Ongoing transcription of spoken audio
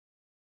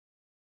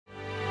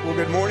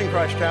Well, good morning,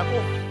 Christ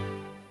Chapel.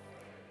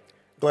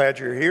 Glad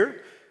you're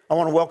here. I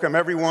want to welcome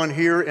everyone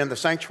here in the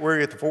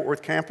sanctuary at the Fort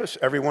Worth campus,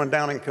 everyone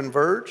down in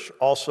Converge,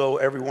 also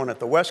everyone at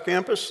the West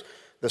Campus,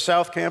 the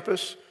South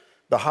Campus,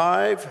 the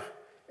Hive,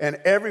 and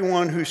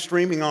everyone who's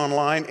streaming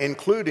online,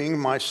 including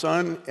my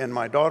son and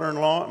my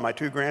daughter-in-law, my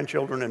two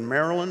grandchildren in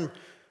Maryland,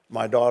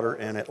 my daughter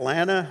in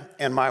Atlanta,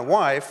 and my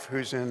wife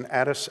who's in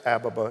Addis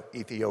Ababa,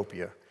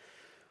 Ethiopia.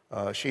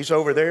 She's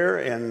over there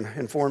and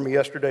informed me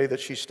yesterday that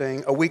she's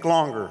staying a week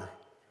longer,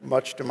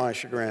 much to my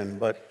chagrin,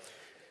 but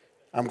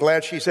I'm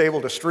glad she's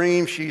able to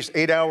stream. She's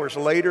 8 hours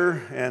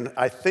later, and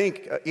I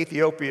think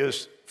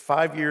Ethiopia's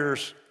 5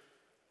 years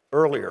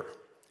earlier.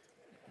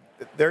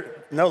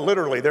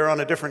 Literally, they're on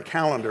a different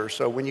calendar,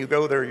 so when you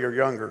go there, you're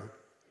younger.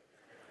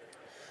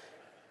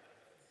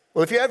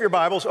 Well, if you have your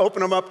Bibles,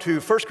 open them up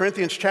to 1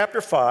 Corinthians chapter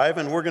 5,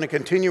 and we're going to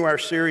continue our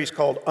series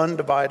called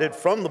Undivided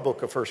from the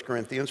book of 1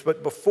 Corinthians.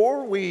 But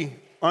before we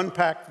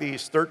unpack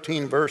these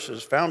 13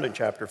 verses found in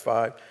chapter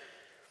 5,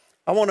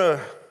 I want to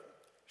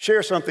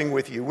share something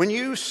with you. When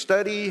you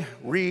study,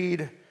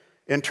 read,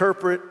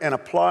 interpret, and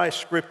apply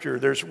Scripture,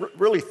 there's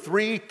really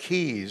three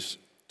keys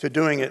to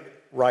doing it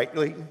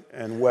rightly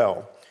and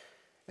well.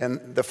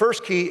 And the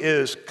first key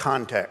is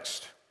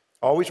context.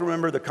 Always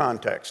remember the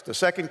context. The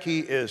second key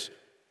is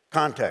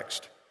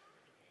context.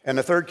 And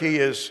the third key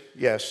is,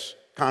 yes,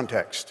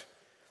 context.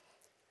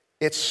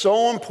 It's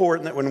so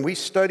important that when we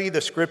study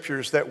the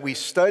Scriptures that we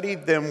study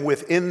them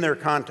within their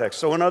context.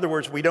 So in other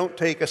words, we don't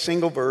take a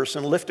single verse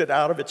and lift it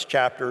out of its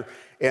chapter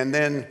and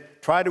then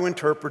try to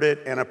interpret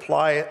it and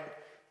apply it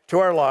to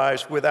our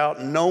lives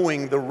without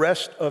knowing the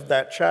rest of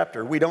that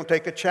chapter. We don't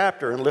take a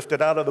chapter and lift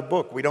it out of the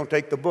book. We don't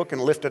take the book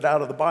and lift it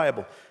out of the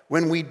Bible.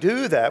 When we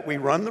do that, we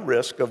run the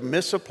risk of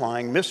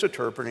misapplying,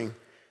 misinterpreting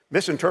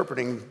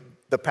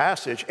the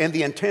passage and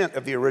the intent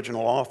of the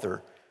original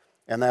author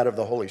and that of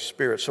the Holy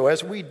Spirit. So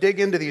as we dig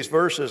into these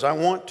verses, I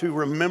want to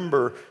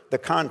remember the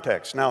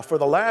context. Now, for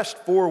the last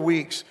 4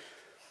 weeks,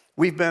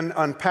 we've been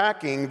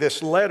unpacking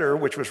this letter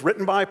which was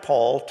written by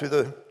Paul to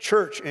the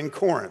church in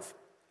Corinth.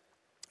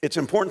 It's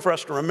important for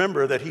us to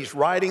remember that he's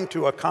writing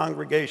to a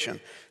congregation.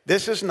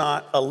 This is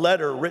not a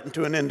letter written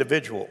to an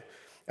individual.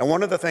 And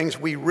one of the things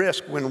we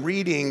risk when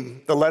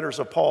reading the letters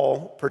of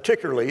Paul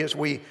particularly is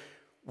we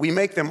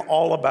make them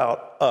all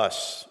about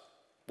us.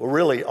 Well,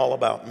 really all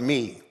about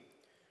me.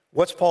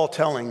 What's Paul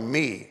telling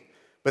me?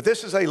 But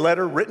this is a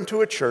letter written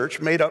to a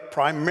church made up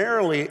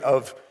primarily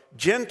of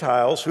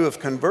Gentiles who have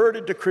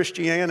converted to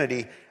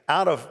Christianity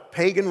out of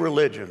pagan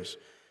religions,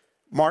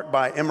 marked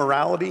by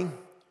immorality,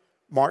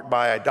 marked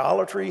by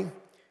idolatry,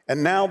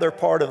 and now they're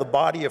part of the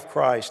body of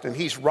Christ. And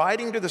he's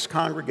writing to this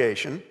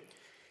congregation,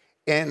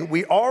 and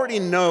we already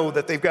know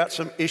that they've got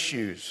some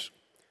issues.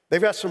 They've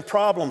got some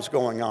problems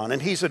going on,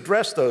 and he's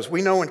addressed those.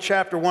 We know in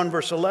chapter 1,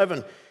 verse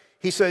 11,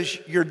 he says,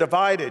 you're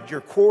divided,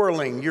 you're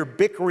quarreling, you're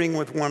bickering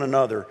with one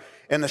another.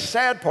 And the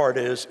sad part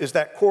is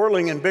that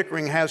quarreling and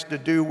bickering has to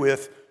do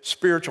with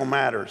spiritual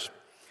matters.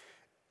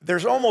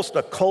 There's almost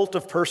a cult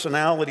of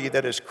personality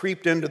that has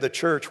creeped into the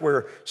church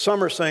where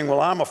some are saying, well,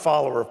 I'm a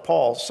follower of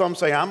Paul. Some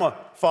say, I'm a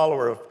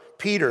follower of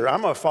Peter.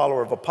 I'm a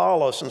follower of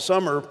Apollos. And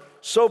some are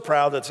so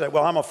proud that say,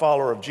 well, I'm a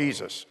follower of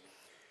Jesus.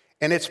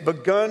 And it's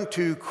begun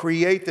to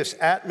create this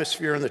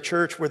atmosphere in the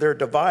church where they're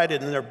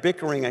divided and they're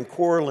bickering and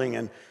quarreling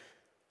and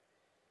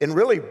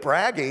really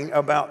bragging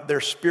about their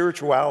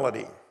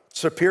spirituality,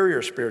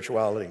 superior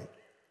spirituality.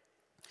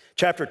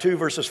 Chapter 2,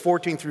 verses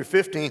 14 through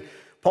 15,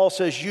 Paul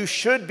says, you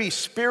should be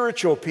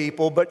spiritual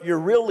people, but you're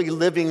really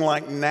living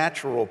like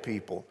natural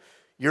people.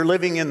 You're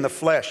living in the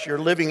flesh. You're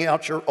living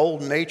out your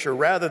old nature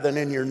rather than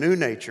in your new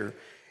nature.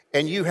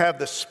 And you have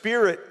the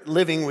Spirit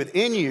living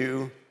within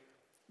you,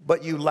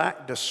 but you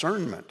lack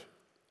discernment.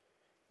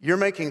 You're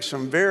making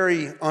some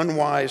very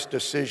unwise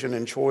decisions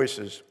and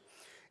choices.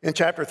 In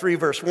chapter 3,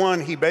 verse 1,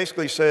 he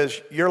basically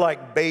says, you're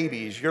like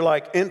babies. You're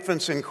like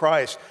infants in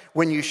Christ.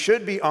 When you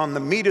should be on the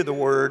meat of the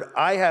word,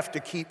 I have to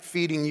keep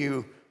feeding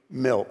you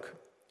milk.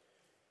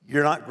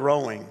 You're not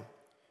growing.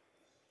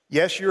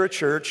 Yes, you're a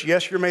church.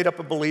 Yes, you're made up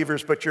of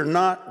believers, but you're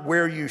not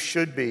where you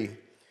should be.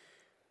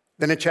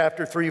 Then in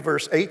chapter 3,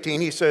 verse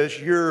 18, he says,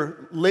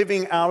 you're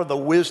living out of the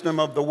wisdom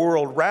of the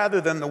world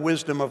rather than the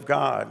wisdom of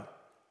God.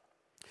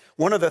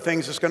 One of the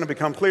things that's going to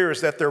become clear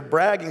is that they're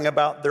bragging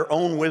about their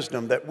own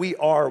wisdom, that we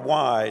are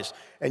wise,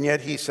 and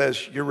yet he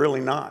says, you're really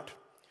not.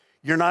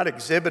 You're not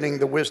exhibiting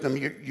the wisdom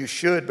you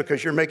should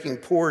because you're making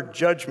poor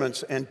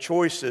judgments and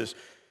choices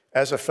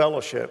as a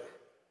fellowship.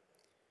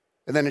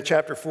 And then in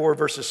chapter 4,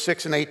 verses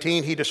 6 and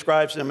 18, he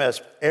describes them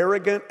as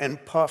arrogant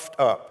and puffed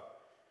up.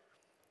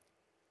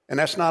 And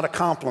that's not a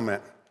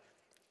compliment.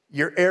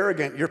 You're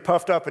arrogant, you're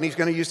puffed up, and he's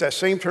going to use that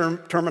same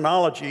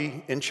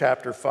terminology in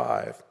chapter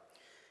 5.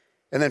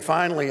 And then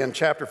finally, in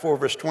chapter 4,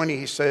 verse 20,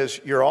 he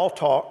says, you're all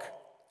talk,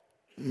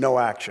 no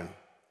action.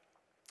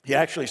 He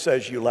actually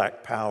says you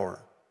lack power.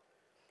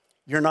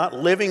 You're not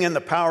living in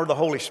the power of the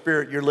Holy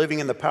Spirit. You're living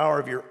in the power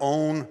of your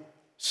own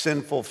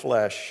sinful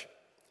flesh.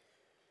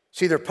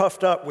 See, they're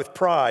puffed up with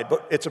pride,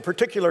 but it's a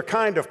particular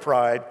kind of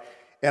pride,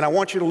 and I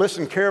want you to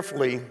listen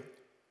carefully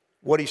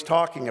what he's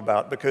talking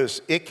about,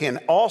 because it can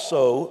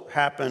also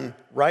happen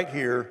right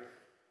here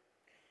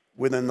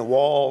within the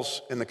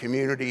walls in the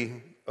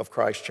community of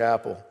Christ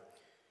Chapel.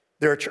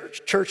 They're a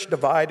church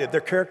divided.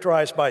 They're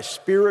characterized by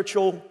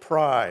spiritual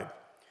pride.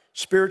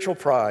 Spiritual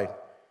pride.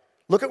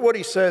 Look at what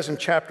he says in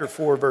chapter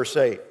 4, verse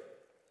 8.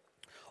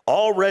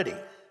 Already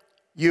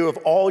you have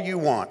all you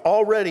want.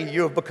 Already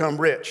you have become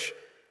rich.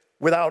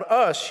 Without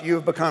us, you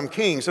have become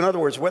kings. In other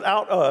words,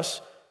 without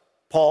us,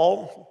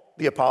 Paul,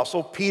 the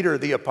apostle, Peter,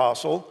 the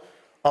apostle,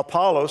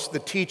 Apollos, the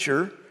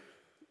teacher,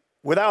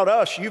 without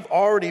us, you've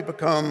already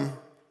become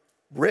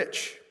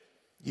rich.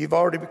 You've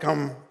already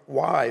become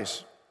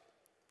wise.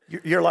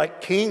 You're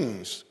like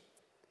kings.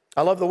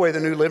 I love the way the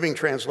New Living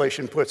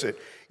Translation puts it.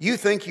 You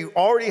think you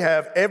already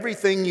have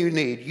everything you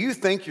need. You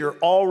think you're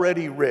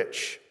already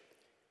rich.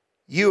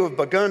 You have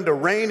begun to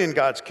reign in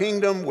God's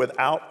kingdom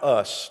without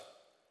us.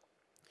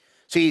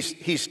 See,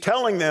 he's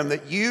telling them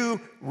that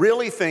you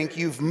really think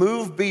you've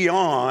moved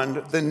beyond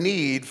the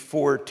need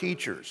for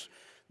teachers,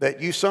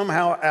 that you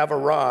somehow have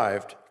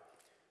arrived.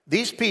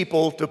 These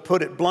people, to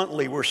put it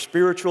bluntly, were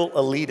spiritual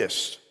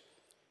elitists.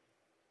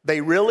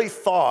 They really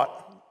thought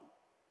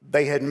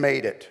they had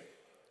made it.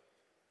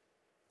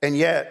 And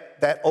yet,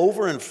 that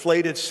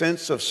overinflated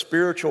sense of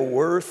spiritual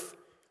worth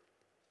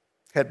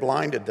had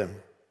blinded them.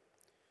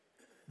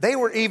 They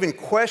were even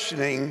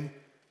questioning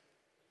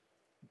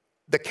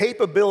the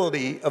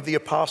capability of the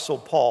Apostle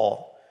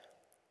Paul,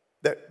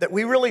 that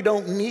we really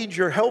don't need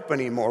your help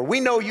anymore.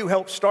 We know you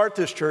helped start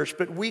this church,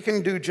 but we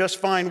can do just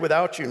fine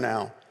without you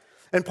now.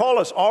 And Paul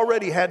has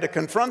already had to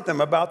confront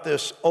them about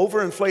this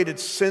overinflated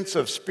sense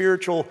of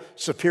spiritual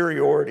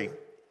superiority.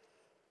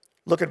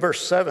 Look at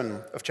verse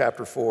 7 of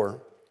chapter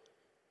 4.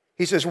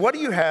 He says, what do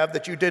you have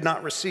that you did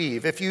not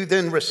receive? If you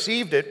then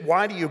received it,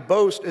 why do you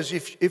boast as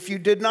if you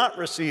did not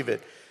receive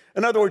it?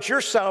 In other words,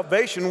 your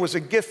salvation was a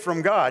gift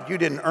from God. You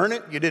didn't earn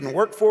it. You didn't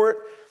work for it.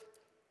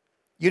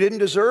 You didn't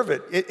deserve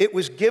it. It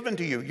was given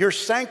to you. Your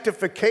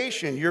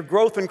sanctification, your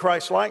growth in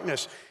Christ's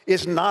likeness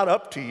is not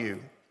up to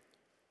you.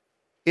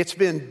 It's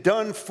been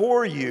done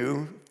for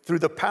you through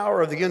the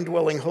power of the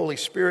indwelling Holy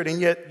Spirit,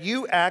 and yet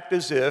you act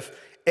as if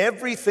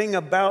everything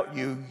about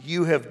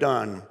you have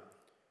done.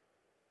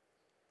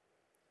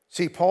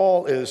 See,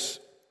 Paul is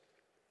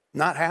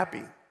not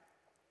happy.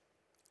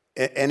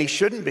 And he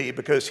shouldn't be,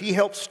 because he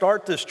helped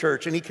start this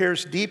church and he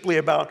cares deeply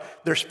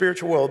about their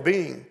spiritual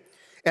well-being.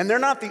 And they're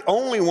not the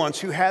only ones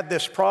who had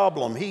this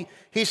problem. He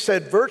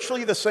said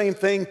virtually the same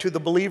thing to the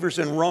believers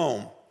in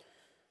Rome.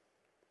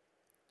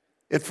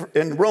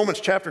 In Romans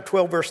chapter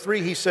 12, verse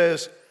 3, he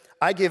says,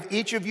 I give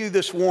each of you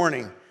this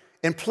warning.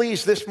 And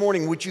please, this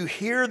morning, would you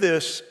hear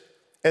this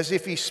as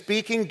if he's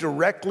speaking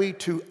directly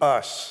to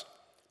us?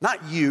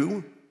 Not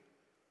you,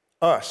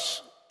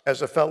 us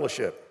as a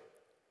fellowship.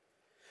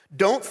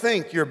 Don't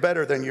think you're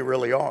better than you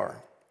really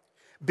are.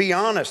 Be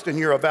honest in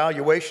your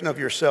evaluation of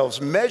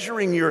yourselves,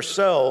 measuring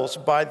yourselves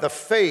by the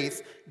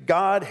faith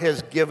God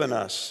has given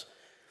us.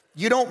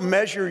 You don't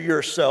measure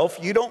yourself.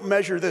 You don't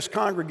measure this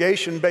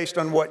congregation based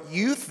on what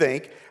you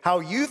think,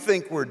 how you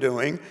think we're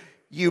doing.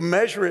 You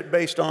measure it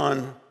based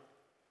on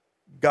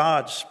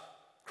God's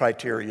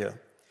criteria.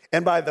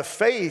 And by the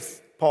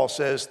faith, Paul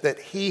says, that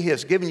he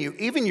has given you,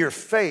 even your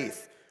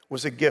faith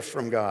was a gift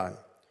from God.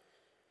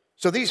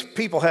 So these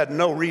people had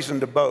no reason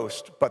to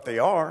boast, but they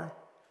are.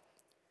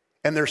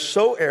 And they're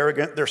so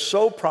arrogant, they're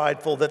so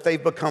prideful that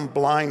they've become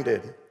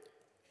blinded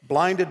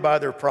by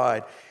their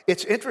pride.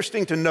 It's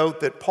interesting to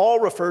note that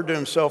Paul referred to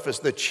himself as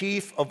the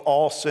chief of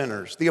all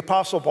sinners, the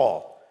Apostle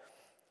Paul.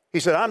 He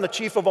said, I'm the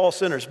chief of all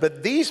sinners.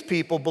 But these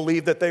people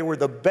believed that they were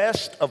the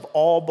best of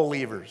all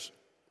believers.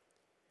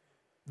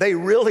 They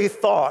really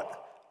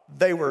thought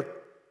they were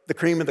the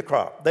cream of the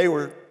crop. They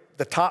were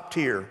the top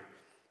tier.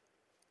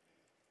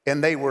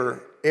 And they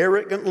were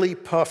arrogantly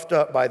puffed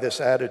up by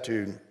this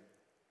attitude.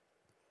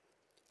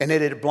 And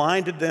it had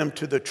blinded them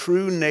to the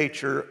true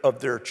nature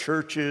of their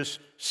church's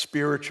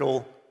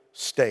spiritual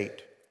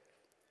state.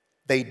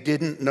 They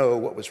didn't know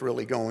what was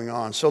really going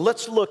on. So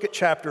let's look at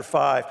chapter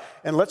 5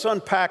 and let's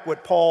unpack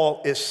what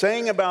Paul is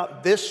saying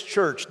about this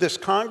church, this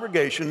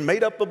congregation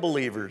made up of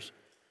believers.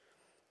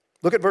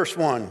 Look at verse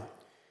 1.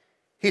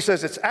 He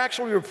says, it's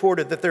actually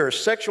reported that there is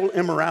sexual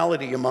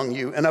immorality among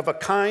you, and of a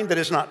kind that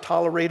is not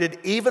tolerated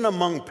even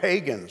among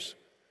pagans.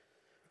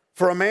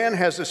 For a man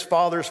has his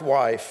father's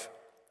wife,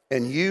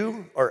 and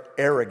you are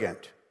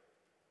arrogant.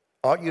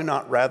 Ought you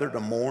not rather to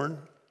mourn?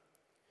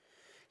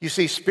 You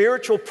see,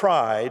 spiritual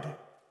pride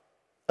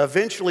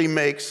eventually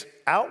makes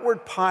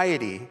outward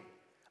piety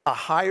a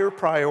higher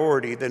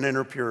priority than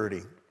inner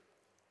purity.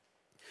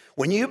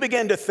 When you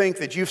begin to think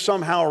that you've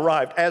somehow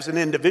arrived as an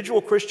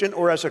individual Christian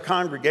or as a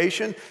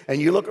congregation,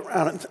 and you look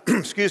around and,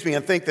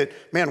 and think that,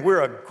 man,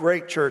 we're a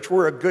great church,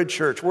 we're a good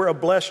church, we're a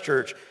blessed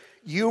church,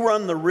 you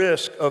run the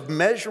risk of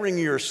measuring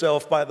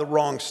yourself by the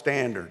wrong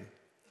standard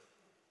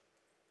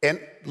and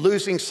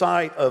losing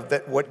sight of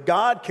that what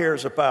God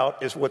cares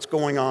about is what's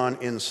going on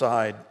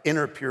inside,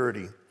 inner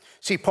purity.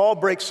 See, Paul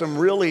breaks some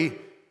really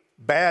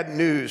bad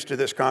news to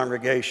this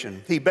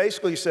congregation. He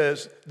basically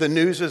says, the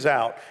news is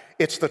out.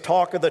 It's the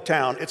talk of the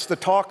town. It's the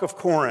talk of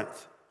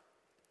Corinth.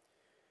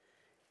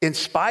 In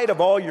spite of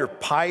all your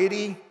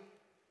piety,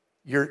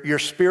 your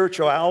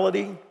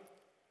spirituality,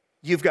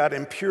 you've got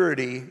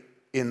impurity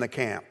in the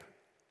camp.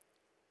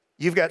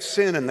 You've got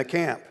sin in the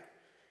camp.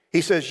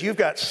 He says you've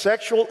got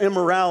sexual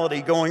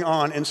immorality going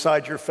on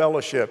inside your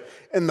fellowship.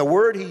 And the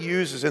word he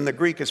uses in the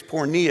Greek is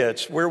porneia.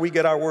 It's where we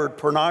get our word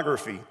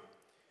pornography.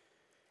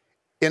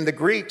 In the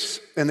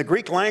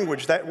Greek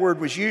language, that word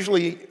was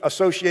usually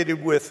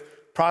associated with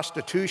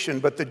prostitution,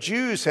 but the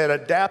Jews had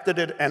adapted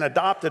it and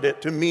adopted it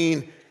to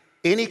mean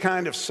any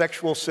kind of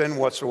sexual sin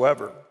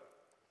whatsoever.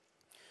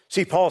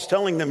 See, Paul's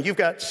telling them, you've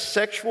got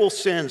sexual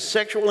sin,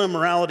 sexual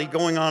immorality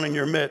going on in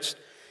your midst.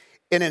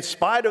 And in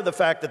spite of the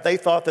fact that they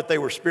thought that they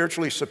were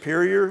spiritually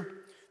superior,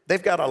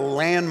 they've got a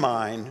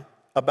landmine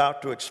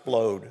about to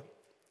explode.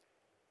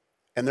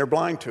 And they're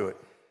blind to it.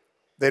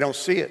 They don't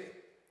see it.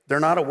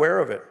 They're not aware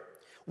of it.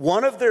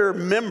 One of their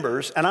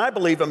members, and I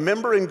believe a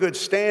member in good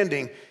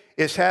standing,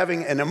 is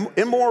having an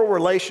immoral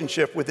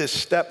relationship with his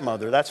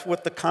stepmother. That's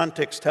what the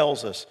context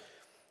tells us.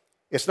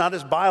 It's not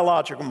his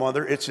biological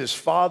mother, it's his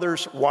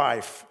father's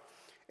wife.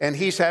 And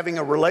he's having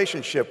a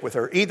relationship with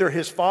her. Either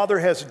his father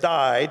has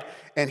died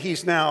and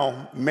he's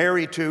now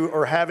married to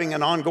or having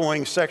an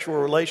ongoing sexual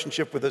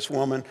relationship with this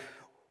woman,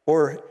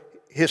 or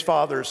his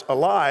father's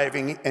alive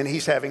and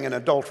he's having an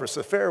adulterous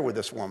affair with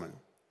this woman.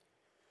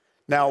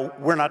 Now,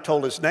 we're not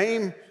told his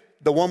name.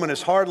 The woman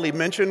is hardly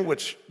mentioned,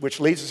 which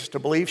leads us to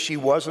believe she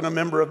wasn't a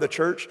member of the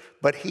church,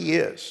 but he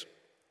is.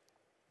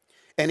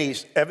 And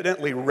he's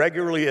evidently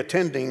regularly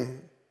attending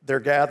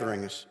their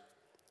gatherings.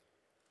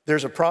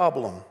 There's a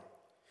problem.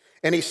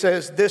 And he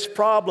says this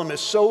problem is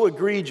so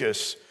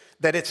egregious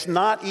that it's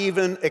not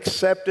even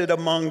accepted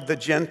among the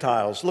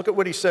Gentiles. Look at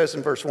what he says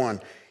in verse 1.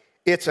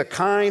 It's a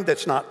kind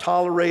that's not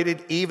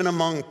tolerated even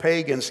among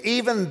pagans.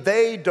 Even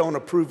they don't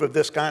approve of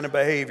this kind of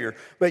behavior.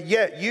 But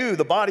yet you,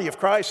 the body of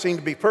Christ, seem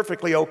to be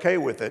perfectly okay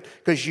with it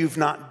because you've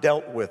not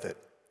dealt with it.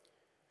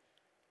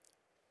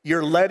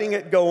 You're letting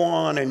it go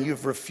on and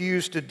you've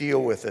refused to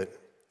deal with it.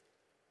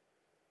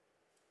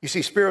 You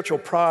see, spiritual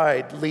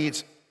pride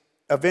leads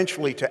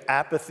eventually to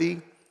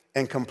apathy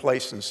and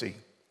complacency.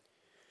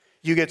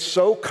 You get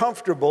so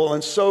comfortable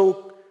and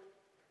so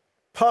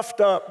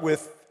puffed up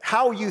with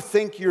how you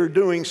think you're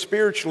doing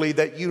spiritually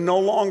that you no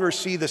longer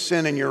see the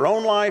sin in your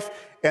own life,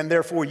 and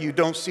therefore you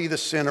don't see the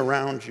sin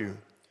around you.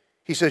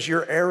 He says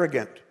you're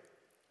arrogant.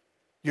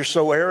 You're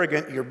so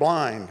arrogant, you're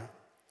blind.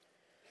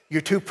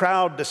 You're too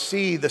proud to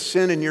see the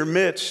sin in your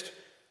midst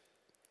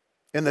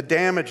and the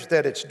damage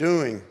that it's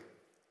doing.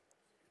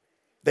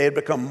 They had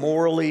become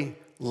morally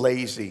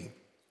lazy,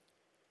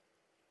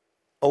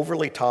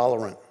 overly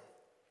tolerant.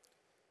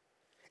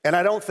 And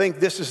I don't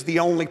think this is the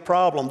only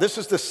problem. This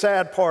is the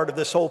sad part of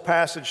this whole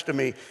passage to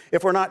me.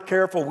 If we're not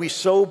careful, we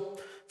so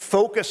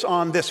focus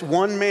on this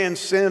one man's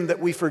sin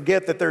that we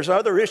forget that there's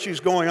other issues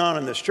going on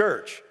in this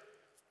church.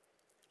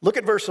 Look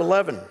at verse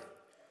 11.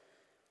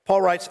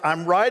 Paul writes,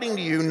 I'm writing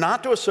to you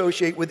not to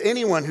associate with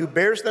anyone who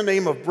bears the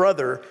name of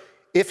brother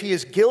if he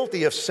is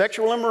guilty of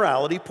sexual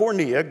immorality,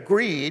 porneia,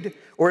 greed,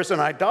 or is an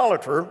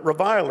idolater,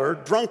 reviler,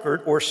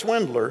 drunkard, or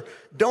swindler.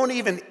 Don't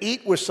even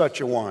eat with such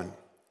a one.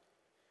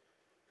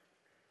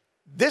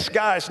 This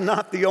guy's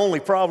not the only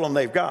problem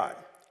they've got.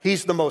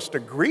 He's the most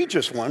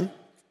egregious one,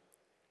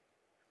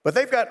 but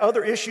they've got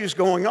other issues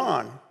going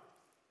on.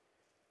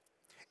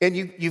 And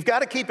you've got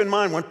to keep in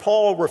mind when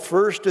Paul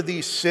refers to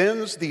these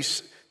sins,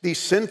 these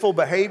sinful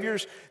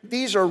behaviors,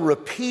 these are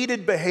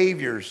repeated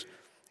behaviors,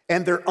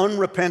 and they're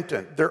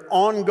unrepentant, they're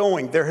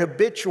ongoing, they're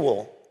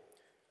habitual.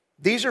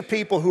 These are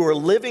people who are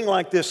living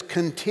like this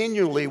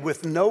continually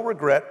with no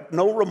regret,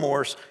 no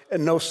remorse,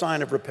 and no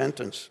sign of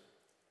repentance.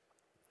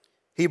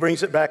 He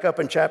brings it back up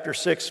in chapter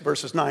 6,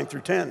 verses 9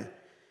 through 10.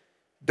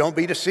 Don't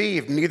be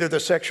deceived, neither the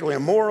sexually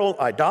immoral,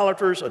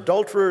 idolaters,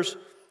 adulterers,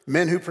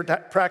 men who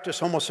practice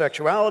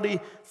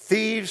homosexuality,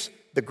 thieves,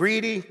 the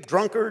greedy,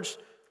 drunkards,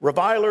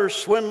 revilers,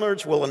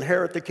 swindlers will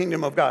inherit the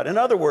kingdom of God. In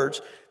other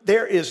words,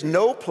 there is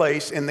no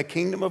place in the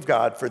kingdom of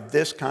God for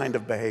this kind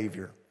of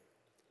behavior.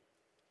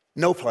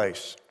 No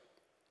place.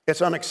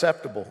 It's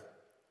unacceptable.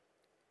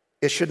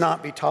 It should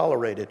not be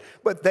tolerated.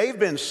 But they've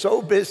been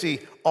so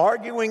busy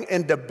arguing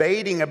and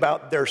debating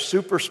about their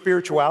super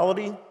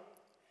spirituality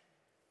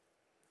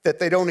that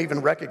they don't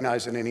even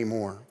recognize it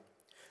anymore.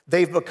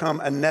 They've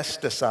become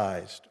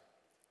anesthetized.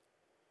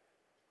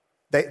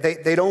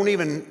 They don't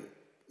even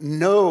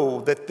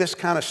know that this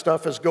kind of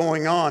stuff is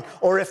going on.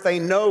 Or if they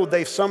know,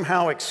 they've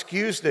somehow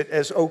excused it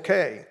as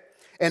okay.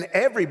 And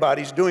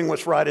everybody's doing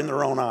what's right in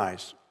their own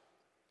eyes.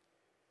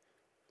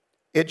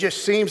 It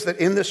just seems that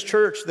in this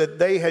church that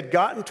they had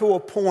gotten to a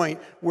point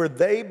where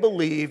they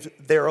believed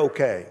they're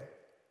okay.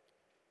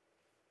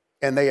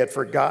 And they had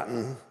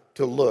forgotten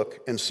to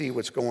look and see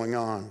what's going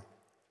on.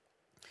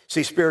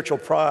 See, spiritual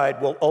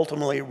pride will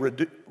ultimately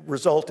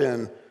result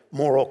in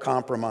moral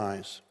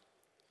compromise.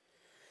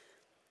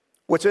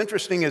 What's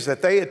interesting is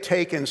that they had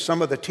taken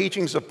some of the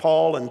teachings of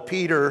Paul and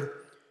Peter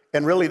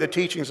and really the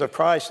teachings of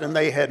Christ, and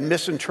they had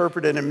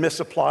misinterpreted and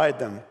misapplied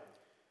them.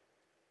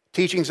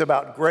 Teachings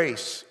about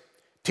grace,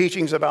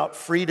 teachings about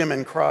freedom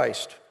in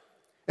Christ.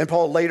 And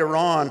Paul later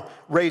on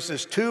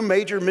raises two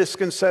major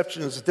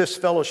misconceptions this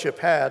fellowship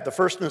had. The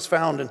first one is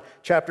found in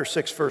chapter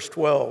 6, verse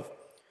 12.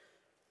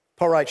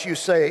 Paul writes, you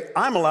say,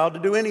 I'm allowed to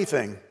do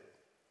anything.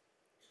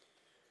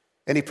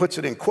 And he puts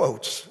it in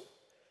quotes.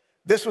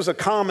 This was a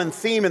common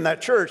theme in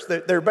that church.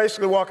 That they're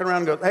basically walking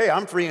around and go, hey,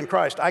 I'm free in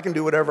Christ. I can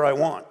do whatever I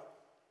want.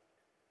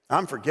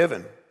 I'm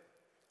forgiven.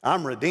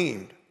 I'm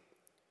redeemed.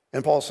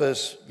 And Paul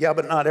says, yeah,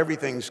 but not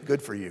everything's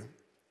good for you.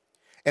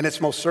 And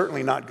it's most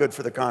certainly not good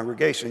for the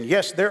congregation.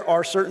 Yes, there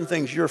are certain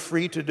things you're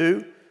free to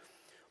do,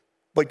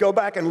 but go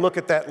back and look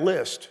at that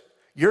list.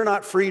 You're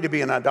not free to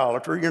be an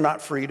idolater. You're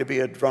not free to be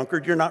a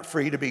drunkard. You're not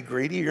free to be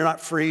greedy. You're not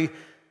free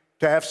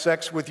to have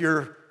sex with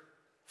your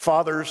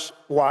father's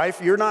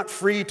wife. You're not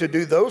free to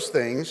do those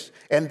things.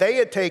 And they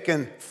had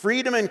taken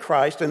freedom in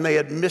Christ and they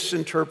had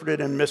misinterpreted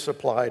and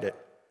misapplied it.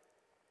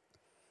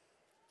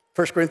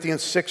 1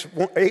 Corinthians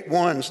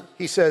 8:1,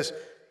 he says,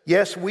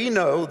 yes, we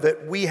know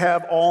that we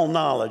have all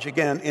knowledge.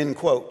 Again, in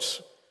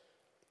quotes.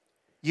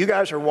 You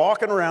guys are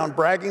walking around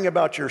bragging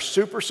about your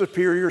super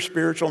superior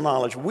spiritual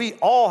knowledge. We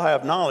all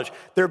have knowledge.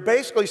 They're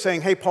basically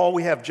saying, hey, Paul,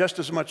 we have just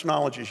as much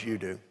knowledge as you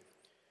do.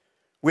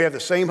 We have the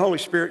same Holy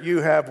Spirit you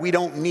have. We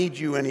don't need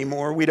you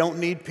anymore. We don't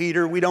need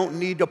Peter. We don't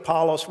need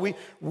Apollos.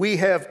 We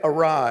have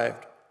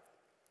arrived.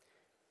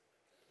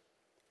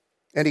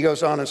 And he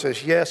goes on and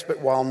says, yes,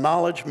 but while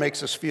knowledge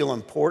makes us feel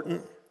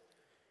important,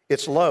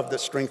 it's love that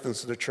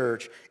strengthens the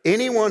church.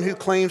 Anyone who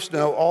claims to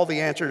know all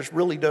the answers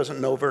really doesn't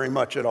know very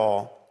much at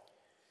all.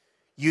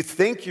 You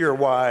think you're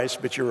wise,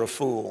 but you're a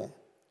fool.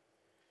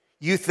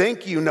 You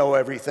think you know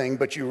everything,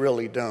 but you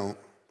really don't.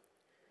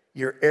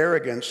 Your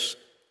arrogance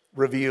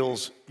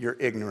reveals your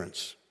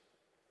ignorance.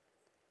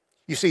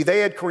 You see, they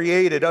had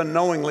created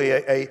unknowingly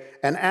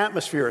an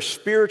atmosphere of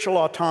spiritual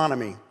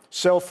autonomy,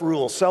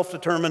 self-rule,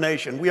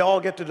 self-determination. We all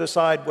get to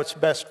decide what's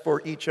best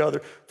for each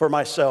other, for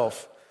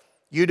myself.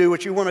 You do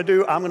what you want to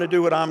do, I'm going to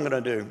do what I'm going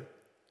to do.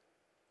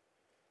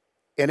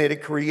 And it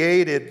had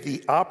created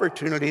the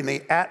opportunity and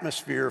the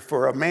atmosphere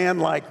for a man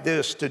like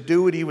this to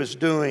do what he was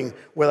doing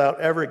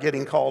without ever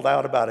getting called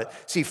out about it.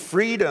 See,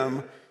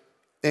 freedom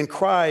in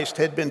Christ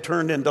had been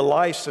turned into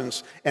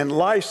license, and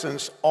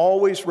license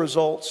always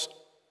results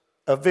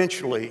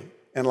eventually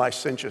in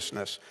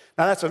licentiousness.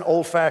 Now, that's an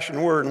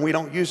old-fashioned word, and we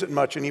don't use it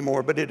much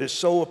anymore, but it is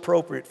so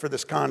appropriate for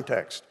this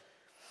context.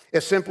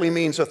 It simply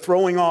means a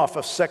throwing off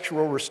of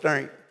sexual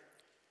restraint.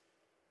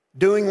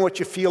 Doing what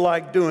you feel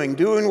like doing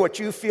what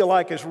you feel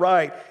like is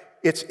right.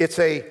 It's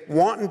a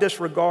wanton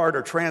disregard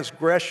or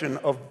transgression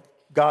of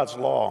God's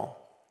law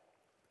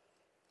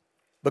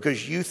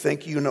because you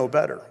think you know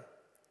better.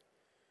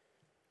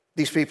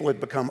 These people had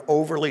become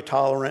overly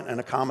tolerant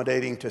and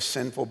accommodating to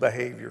sinful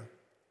behavior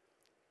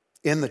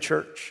in the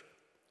church.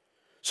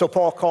 So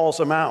Paul calls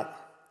them out.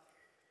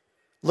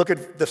 Look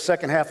at the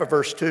second half of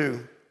verse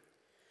 2.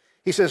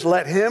 He says,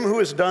 let him who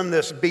has done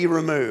this be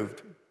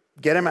removed.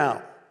 Get him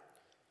out.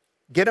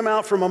 Get him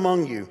out from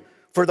among you.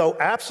 For though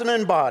absent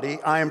in body,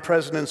 I am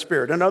present in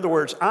spirit. In other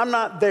words, I'm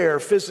not there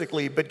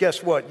physically, but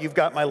guess what? You've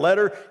got my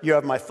letter, you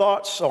have my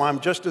thoughts, so I'm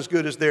just as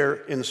good as there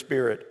in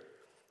spirit.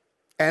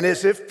 And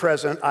as if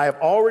present, I have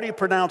already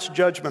pronounced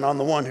judgment on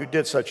the one who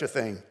did such a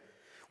thing.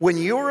 When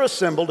you are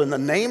assembled in the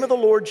name of the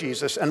Lord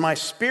Jesus, and my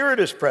spirit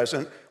is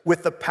present,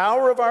 with the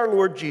power of our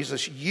Lord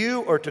Jesus,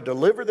 you are to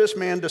deliver this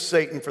man to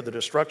Satan for the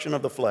destruction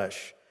of the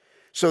flesh,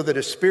 so that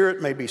his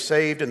spirit may be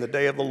saved in the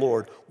day of the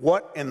Lord.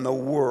 What in the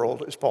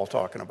world is Paul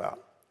talking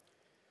about?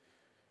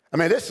 I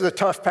mean, this is a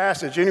tough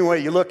passage any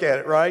way you look at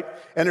it, right?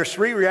 And there's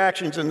three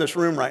reactions in this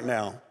room right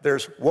now.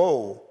 There's,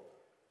 whoa,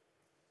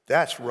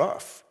 that's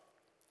rough.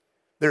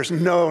 There's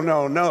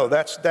no,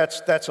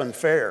 that's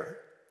unfair.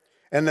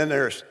 And then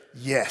there's,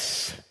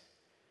 yes,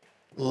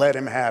 let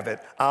him have it.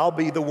 I'll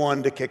be the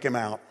one to kick him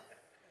out.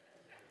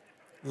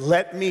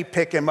 Let me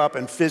pick him up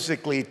and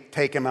physically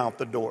take him out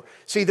the door.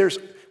 See,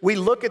 we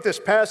look at this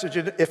passage,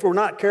 and if we're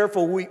not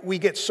careful, we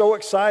get so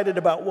excited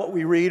about what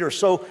we read or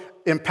so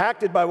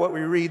impacted by what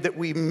we read that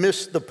we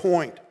miss the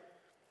point.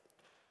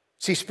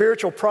 See,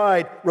 spiritual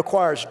pride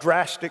requires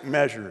drastic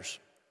measures.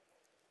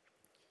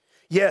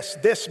 Yes,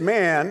 this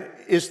man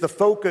is the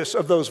focus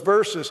of those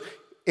verses,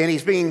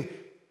 and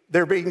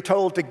they're being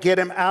told to get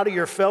him out of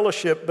your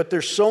fellowship, but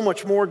there's so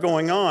much more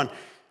going on.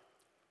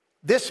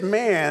 This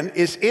man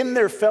is in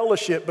their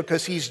fellowship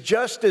because he's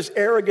just as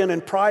arrogant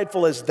and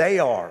prideful as they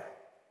are.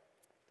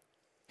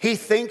 He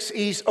thinks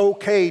he's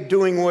okay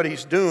doing what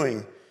he's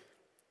doing.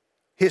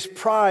 His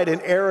pride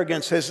and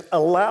arrogance has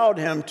allowed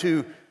him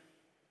to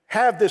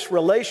have this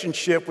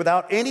relationship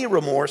without any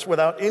remorse,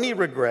 without any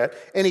regret,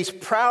 and he's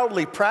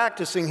proudly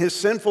practicing his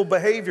sinful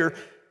behavior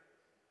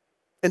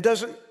and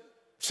doesn't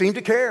seem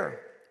to care.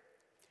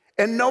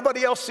 And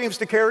nobody else seems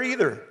to care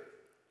either.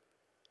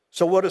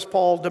 So what does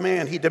Paul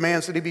demand? He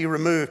demands that he be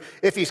removed.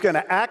 If he's going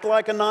to act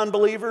like a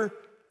non-believer,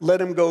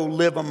 let him go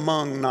live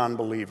among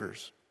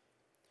non-believers,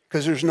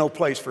 because there's no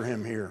place for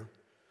him here.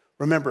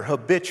 Remember,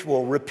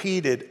 habitual,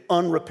 repeated,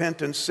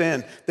 unrepentant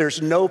sin.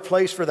 There's no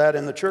place for that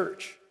in the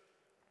church.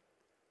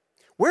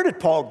 Where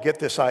did Paul get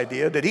this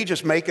idea? Did he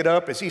just make it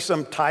up? Is he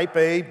some type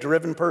A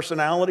driven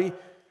personality?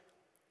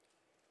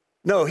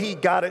 No, he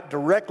got it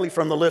directly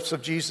from the lips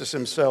of Jesus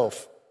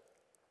himself.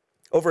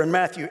 Over in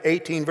Matthew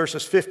 18,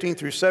 verses 15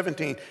 through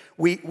 17,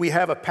 we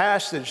have a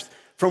passage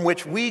from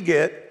which we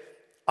get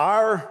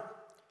our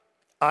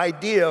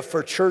idea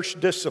for church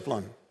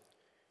discipline.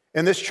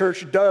 And this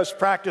church does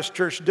practice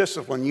church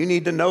discipline. You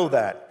need to know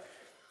that.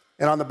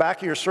 And on the back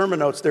of your sermon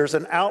notes, there's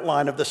an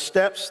outline of the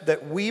steps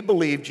that we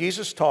believe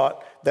Jesus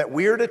taught that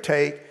we are to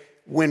take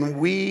when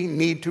we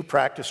need to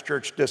practice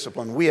church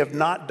discipline. We have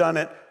not done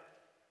it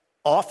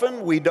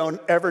often. We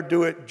don't ever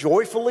do it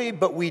joyfully,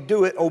 but we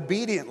do it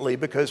obediently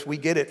because we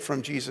get it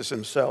from Jesus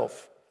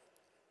himself.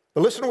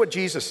 But listen to what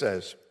Jesus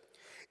says.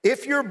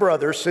 If your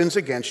brother sins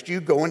against you,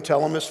 go and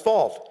tell him his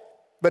fault.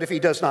 But if he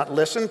does not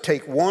listen,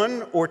 take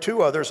one or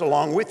two others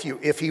along with you.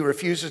 If he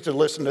refuses to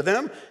listen to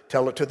them,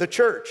 tell it to the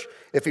church.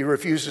 If he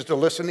refuses to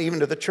listen even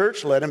to the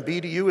church, let him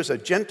be to you as a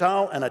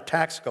Gentile and a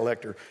tax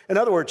collector. In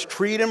other words,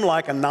 treat him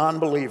like a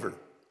non-believer.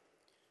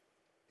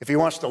 If he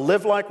wants to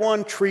live like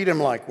one, treat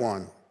him like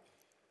one.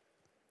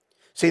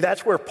 See,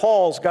 that's where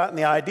Paul's gotten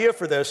the idea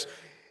for this.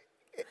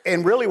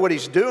 And really what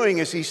he's doing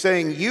is he's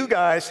saying, you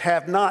guys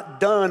have not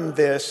done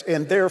this,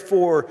 and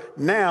therefore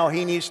now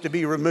he needs to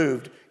be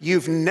removed.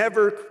 You've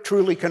never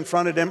truly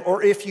confronted him,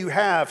 or if you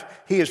have,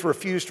 he has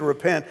refused to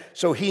repent,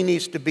 so he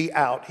needs to be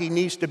out. He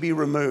needs to be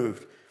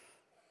removed.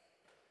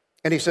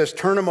 And he says,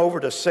 turn him over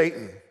to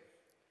Satan.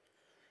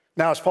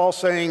 Now, is Paul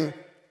saying,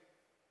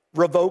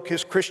 revoke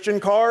his Christian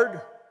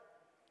card?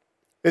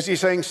 Is he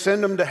saying,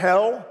 send him to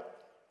hell?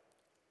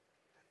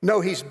 No,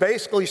 he's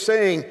basically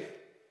saying,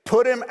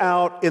 put him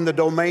out in the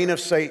domain of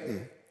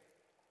Satan.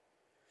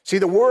 See,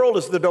 the world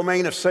is the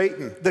domain of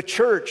Satan. The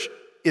church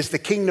is the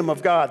kingdom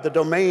of God, the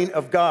domain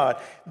of God.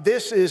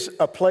 This is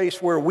a place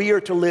where we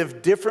are to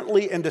live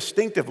differently and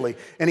distinctively.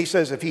 And he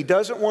says if he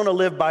doesn't want to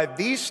live by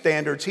these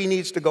standards, he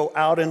needs to go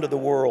out into the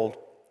world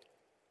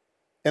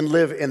and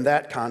live in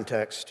that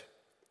context.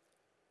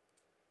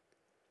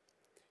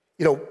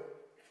 You know,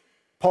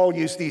 Paul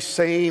used these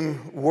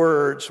same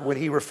words when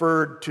he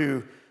referred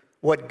to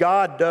what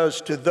God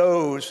does to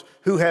those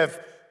who had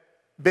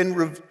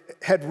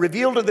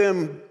revealed to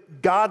them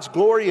God's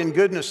glory and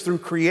goodness through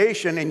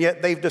creation, and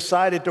yet they've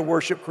decided to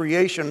worship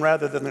creation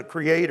rather than the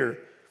Creator.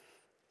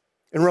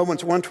 In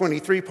Romans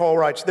 1:23, Paul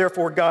writes,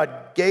 therefore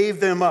God gave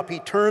them up. He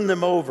turned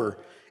them over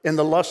in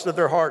the lust of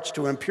their hearts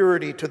to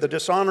impurity, to the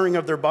dishonoring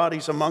of their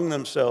bodies among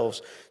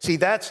themselves. See,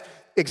 that's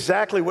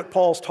exactly what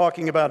Paul's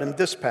talking about in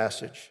this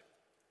passage.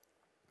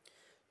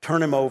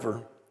 Turn him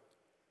over.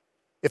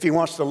 If he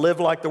wants to live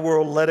like the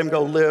world, let him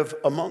go live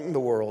among the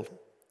world.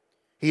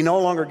 He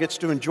no longer gets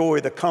to enjoy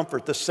the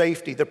comfort, the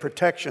safety, the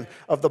protection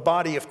of the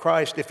body of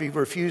Christ if he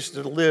refuses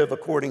to live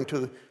according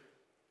to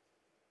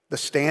the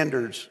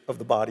standards of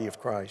the body of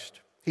Christ.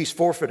 He's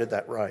forfeited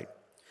that right.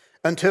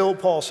 Until,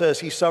 Paul says,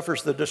 he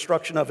suffers the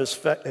destruction of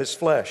his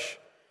flesh.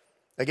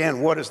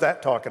 Again, what is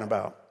that talking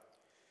about?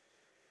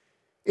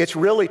 It's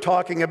really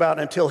talking about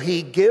until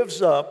he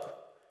gives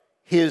up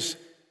his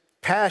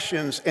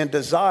passions and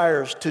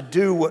desires to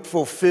do what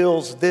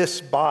fulfills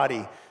this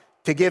body,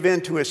 to give in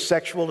to his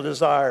sexual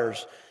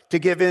desires, to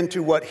give in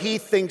to what he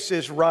thinks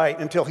is right,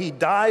 until he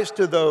dies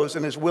to those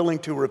and is willing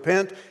to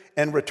repent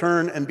and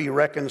return and be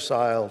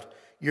reconciled.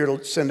 You're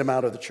to send him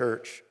out of the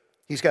church.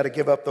 He's got to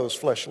give up those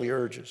fleshly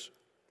urges.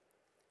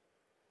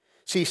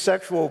 See,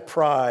 sexual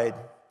pride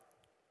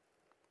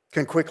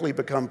can quickly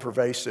become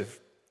pervasive.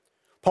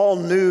 Paul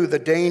knew the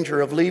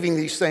danger of leaving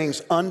these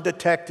things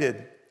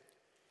undetected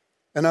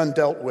and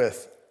undealt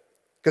with,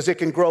 because it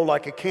can grow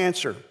like a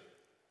cancer.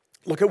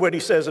 Look at what he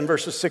says in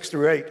verses 6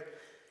 through 8.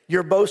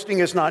 Your boasting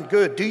is not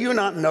good. Do you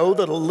not know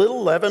that a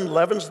little leaven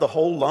leavens the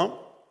whole lump?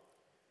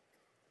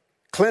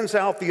 Cleanse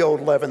out the old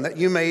leaven, that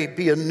you may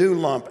be a new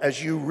lump,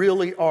 as you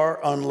really are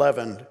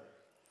unleavened.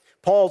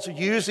 Paul's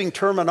using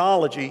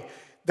terminology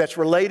that's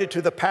related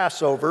to the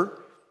Passover.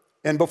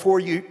 And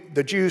before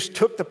the Jews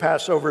took the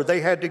Passover, they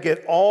had to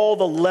get all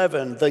the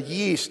leaven, the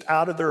yeast,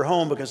 out of their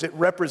home because it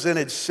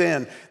represented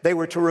sin. They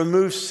were to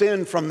remove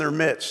sin from their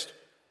midst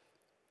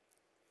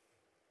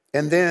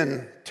and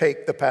then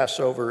take the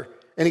Passover.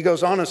 And he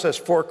goes on and says,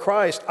 for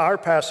Christ, our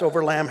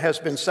Passover lamb, has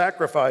been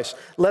sacrificed.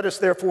 Let us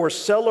therefore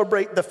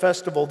celebrate the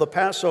festival, the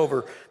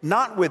Passover,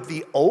 not with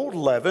the old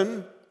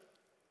leaven,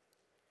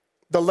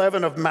 the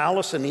leaven of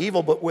malice and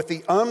evil, but with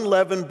the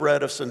unleavened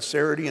bread of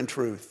sincerity and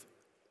truth.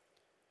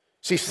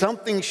 See,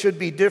 something should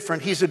be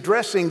different. He's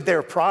addressing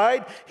their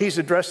pride. He's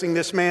addressing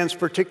this man's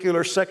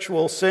particular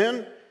sexual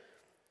sin.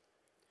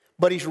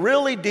 But he's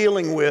really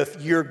dealing with,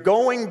 you're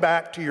going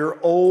back to your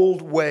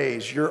old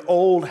ways, your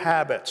old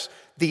habits,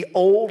 the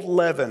old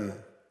leaven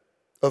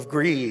of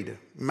greed,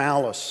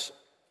 malice,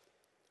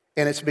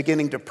 and it's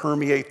beginning to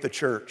permeate the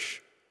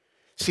church.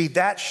 See,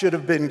 that should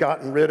have been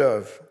gotten rid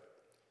of.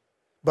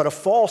 But a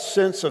false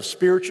sense of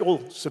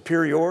spiritual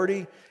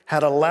superiority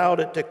had allowed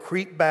it to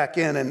creep back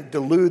in and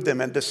delude them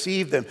and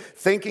deceive them,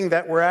 thinking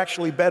that we're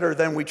actually better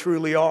than we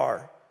truly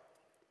are.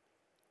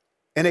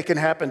 And it can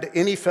happen to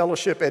any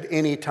fellowship at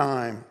any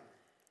time.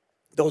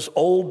 those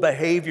old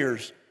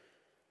behaviors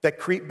that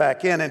creep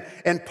back in.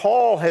 And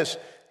Paul has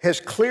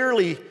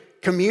clearly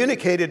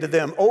communicated to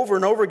them over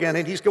and over again,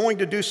 and he's going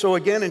to do so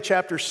again in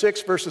chapter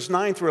 6, verses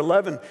 9 through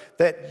 11,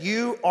 that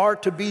you are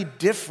to be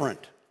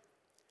different.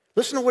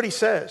 Listen to what he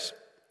says.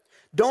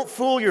 Don't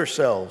fool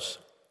yourselves.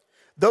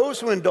 Those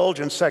who indulge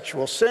in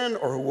sexual sin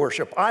or who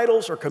worship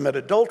idols or commit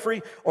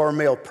adultery or are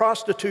male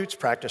prostitutes,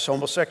 practice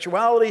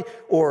homosexuality,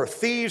 or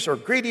thieves or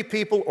greedy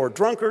people or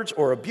drunkards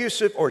or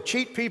abusive or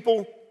cheat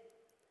people,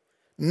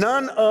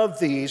 none of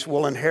these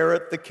will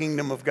inherit the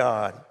kingdom of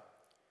God.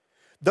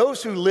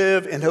 Those who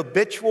live in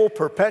habitual,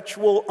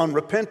 perpetual,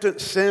 unrepentant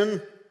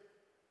sin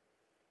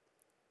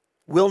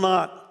will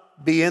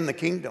not be in the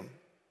kingdom.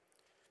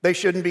 They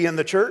shouldn't be in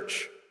the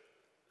church,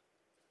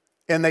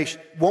 and they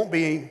won't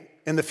be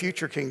in the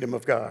future kingdom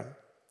of God.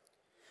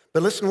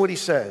 But listen to what he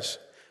says.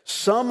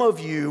 Some of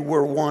you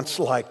were once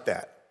like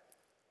that.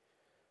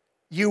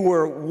 You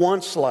were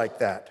once like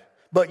that,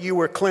 but you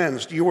were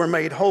cleansed. You were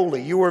made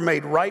holy. You were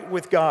made right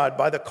with God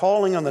by the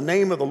calling on the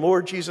name of the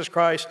Lord Jesus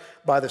Christ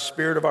by the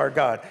Spirit of our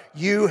God.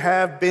 You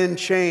have been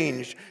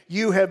changed.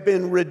 You have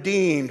been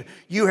redeemed.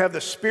 You have the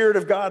Spirit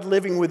of God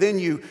living within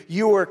you.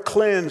 You are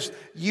cleansed.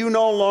 You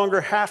no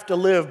longer have to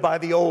live by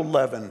the old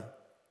leaven.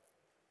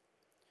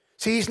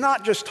 See, he's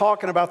not just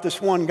talking about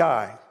this one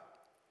guy.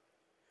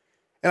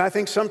 And I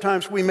think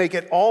sometimes we make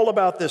it all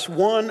about this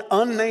one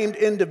unnamed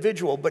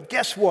individual. But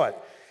guess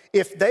what?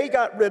 If they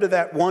got rid of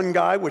that one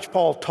guy, which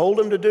Paul told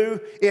them to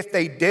do, if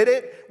they did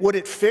it, would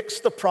it fix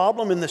the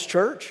problem in this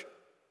church?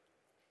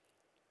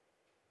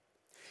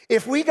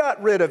 If we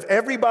got rid of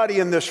everybody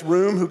in this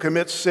room who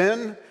commits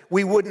sin,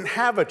 we wouldn't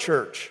have a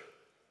church.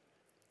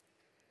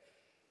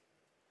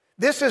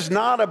 This is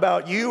not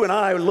about you and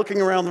I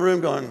looking around the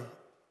room going,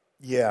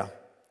 yeah,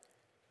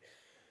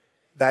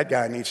 that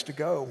guy needs to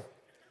go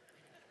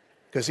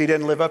because he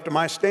didn't live up to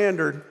my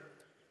standard.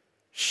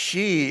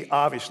 She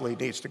obviously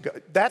needs to go.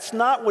 That's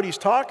not what he's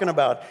talking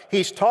about.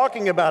 He's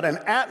talking about an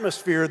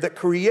atmosphere that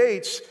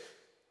creates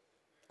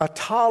a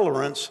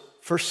tolerance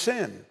for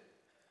sin.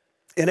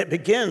 And it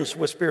begins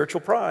with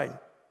spiritual pride.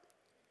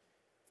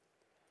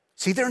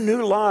 See, their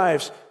new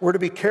lives were to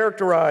be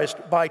characterized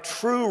by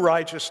true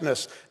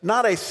righteousness,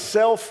 not a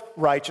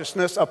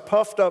self-righteousness, a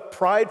puffed-up,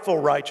 prideful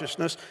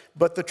righteousness,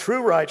 but the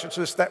true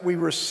righteousness that we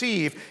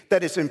receive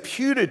that is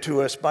imputed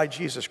to us by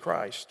Jesus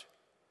Christ.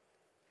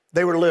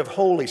 They were to live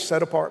holy,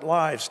 set-apart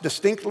lives,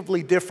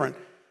 distinctively different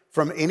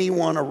from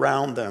anyone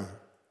around them,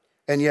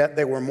 and yet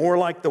they were more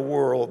like the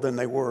world than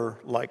they were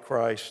like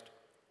Christ.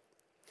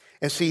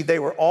 And see, they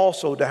were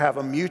also to have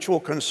a mutual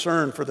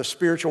concern for the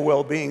spiritual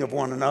well-being of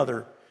one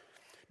another.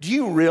 Do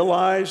you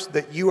realize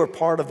that you are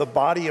part of the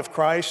body of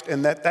Christ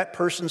and that that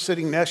person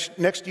sitting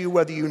next to you,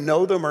 whether you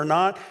know them or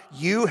not,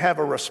 you have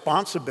a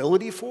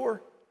responsibility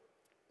for?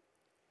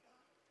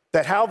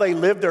 That how they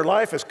live their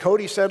life, as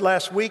Cody said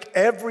last week,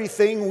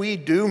 everything we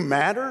do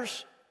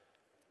matters.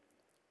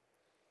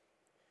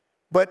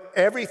 But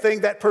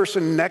everything that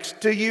person next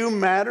to you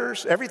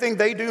matters. Everything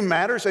they do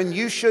matters, and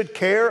you should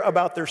care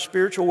about their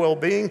spiritual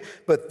well-being.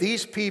 But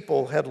these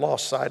people had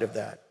lost sight of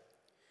that.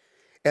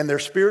 And their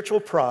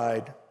spiritual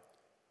pride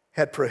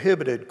had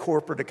prohibited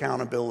corporate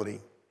accountability.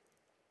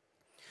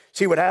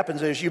 See, what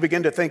happens is you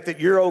begin to think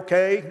that you're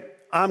okay,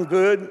 I'm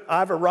good,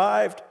 I've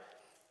arrived,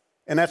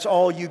 and that's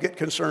all you get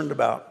concerned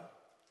about.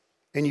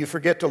 And you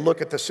forget to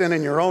look at the sin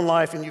in your own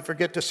life, and you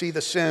forget to see the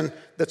sin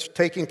that's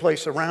taking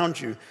place around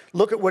you.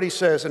 Look at what he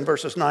says in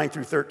verses 9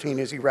 through 13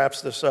 as he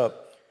wraps this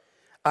up.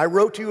 I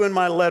wrote to you in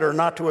my letter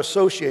not to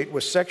associate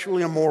with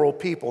sexually immoral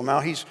people. Now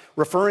he's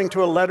referring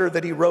to a letter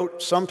that he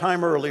wrote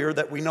sometime earlier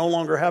that we no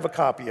longer have a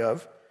copy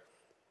of.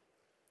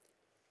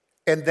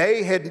 And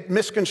they had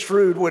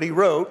misconstrued what he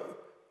wrote,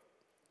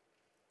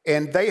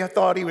 and they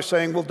thought he was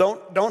saying, well,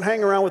 don't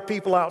hang around with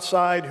people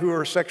outside who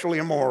are sexually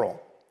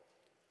immoral.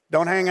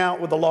 Don't hang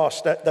out with the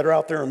lost that are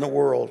out there in the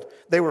world.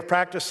 They were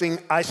practicing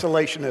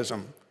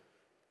isolationism.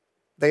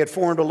 They had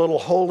formed a little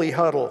holy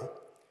huddle.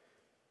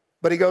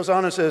 But he goes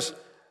on and says,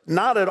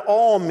 not at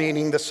all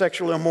meaning the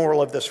sexually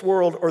immoral of this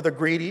world or the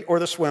greedy or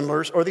the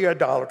swindlers or the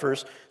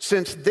idolaters,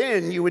 since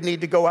then you would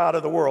need to go out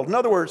of the world. In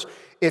other words,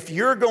 if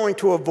you're going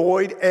to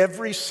avoid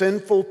every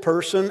sinful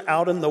person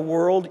out in the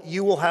world,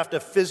 you will have to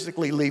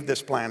physically leave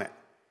this planet.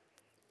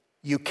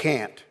 You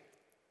can't.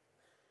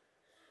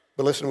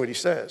 But listen to what he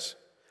says.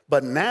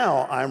 But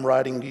now I'm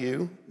writing to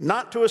you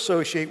not to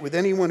associate with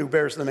anyone who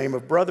bears the name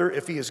of brother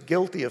if he is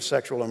guilty of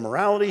sexual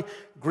immorality,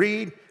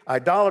 greed,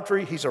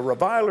 idolatry, he's a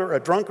reviler,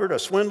 a drunkard, a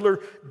swindler.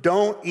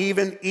 Don't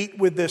even eat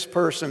with this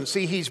person.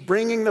 See, he's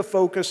bringing the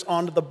focus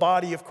onto the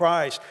body of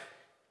Christ.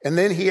 And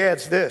then he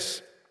adds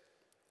this,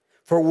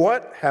 for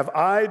what have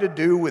I to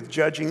do with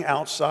judging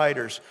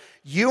outsiders?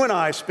 You and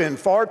I spend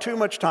far too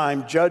much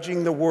time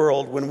judging the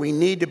world when we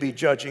need to be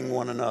judging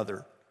one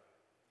another.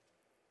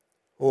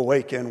 Well,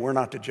 Waken, we're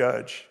not to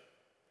judge.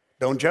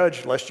 Don't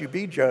judge lest you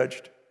be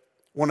judged.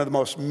 One of the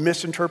most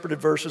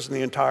misinterpreted verses in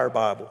the entire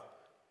Bible.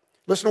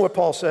 Listen to what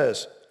Paul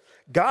says.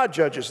 God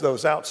judges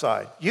those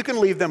outside. You can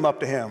leave them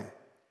up to him.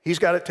 He's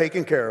got it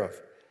taken care of.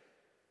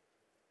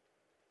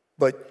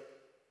 But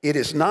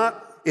Is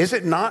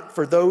it not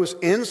for those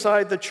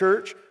inside the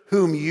church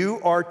whom you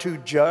are to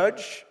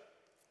judge?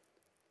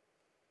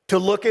 To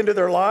look into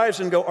their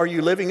lives and go, are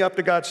you living up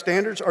to God's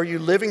standards? Are you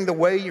living the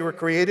way you were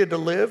created to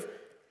live?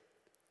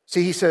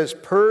 See, he says,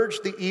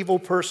 purge the evil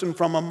person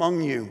from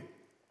among you.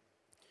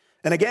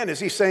 And again, is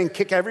he saying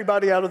kick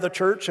everybody out of the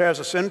church who has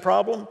a sin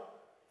problem?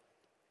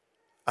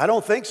 I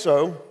don't think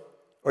so,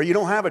 or you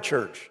don't have a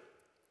church.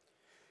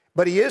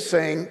 But he is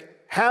saying,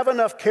 have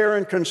enough care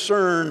and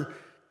concern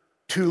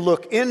to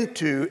look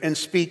into and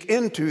speak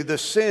into the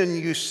sin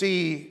you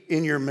see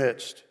in your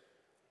midst.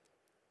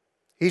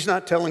 He's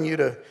not telling you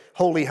to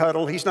holy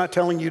huddle. He's not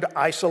telling you to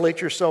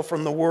isolate yourself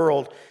from the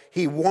world.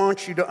 He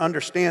wants you to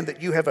understand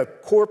that you have a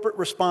corporate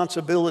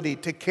responsibility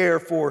to care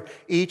for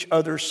each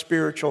other's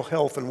spiritual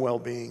health and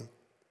well-being.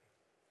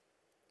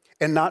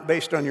 And not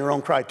based on your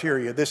own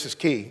criteria. This is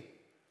key.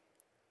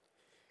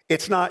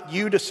 It's not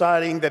you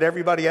deciding that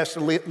everybody has to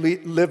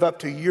live up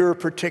to your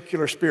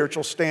particular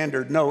spiritual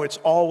standard. No, it's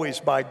always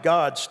by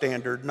God's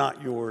standard,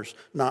 not yours,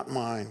 not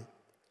mine.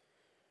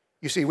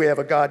 You see, we have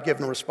a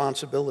God-given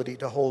responsibility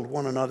to hold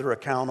one another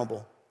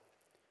accountable.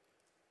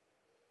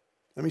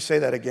 Let me say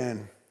that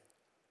again.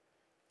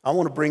 I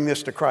want to bring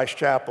this to Christ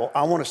Chapel.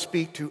 I want to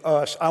speak to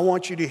us. I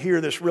want you to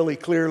hear this really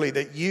clearly,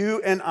 that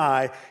you and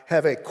I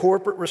have a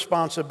corporate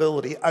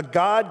responsibility, a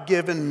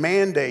God-given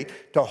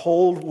mandate to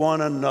hold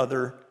one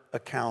another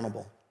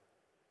accountable.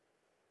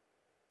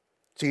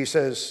 See, he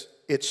says,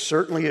 it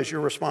certainly is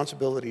your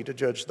responsibility to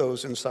judge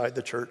those inside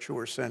the church who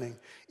are sinning.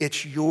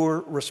 It's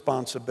your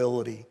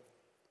responsibility.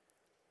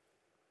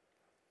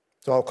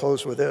 So I'll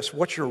close with this.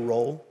 What's your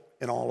role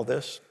in all of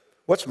this?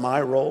 What's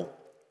my role?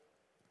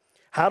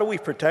 How do we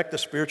protect the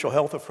spiritual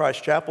health of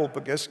Christ Chapel?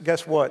 Because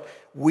guess what?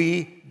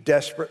 We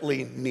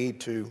desperately need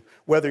to.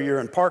 Whether you're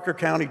in Parker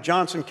County,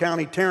 Johnson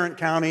County, Tarrant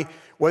County,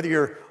 whether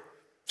you're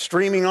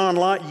streaming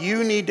online,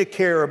 you need to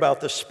care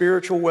about the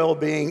spiritual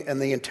well-being and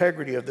the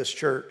integrity of this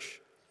church.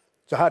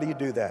 So how do you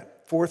do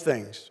that? 4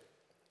 things.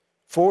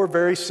 4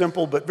 very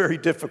simple but very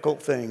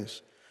difficult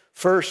things.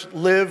 First,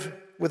 live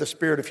with a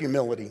spirit of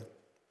humility.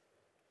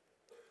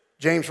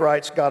 James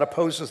writes, God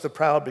opposes the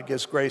proud but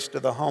gives grace to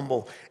the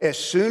humble. As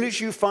soon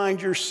as you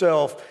find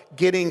yourself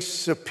getting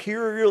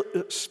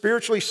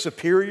spiritually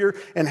superior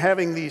and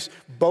having these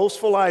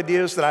boastful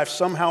ideas that I've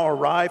somehow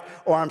arrived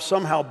or I'm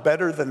somehow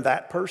better than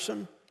that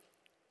person,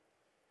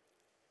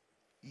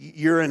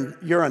 you're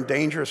on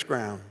dangerous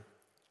ground.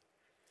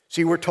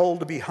 See, we're told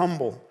to be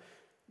humble.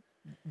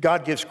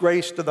 God gives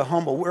grace to the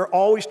humble. We're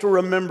always to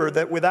remember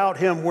that without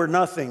him, we're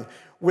nothing.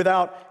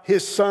 Without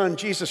his son,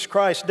 Jesus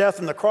Christ, death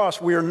on the cross,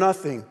 we are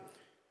nothing.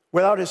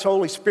 Without his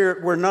Holy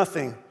Spirit, we're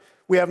nothing.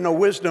 We have no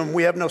wisdom.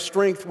 We have no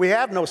strength. We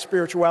have no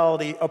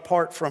spirituality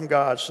apart from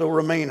God. So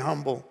remain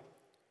humble.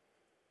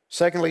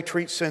 Secondly,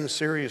 treat sin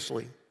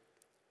seriously.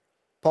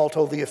 Paul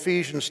told the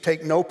Ephesians,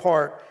 take no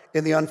part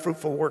in the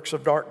unfruitful works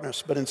of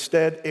darkness, but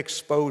instead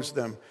expose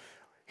them.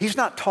 He's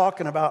not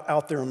talking about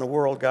out there in the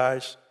world,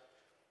 guys.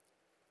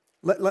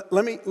 Let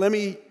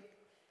me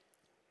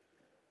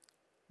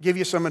give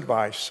you some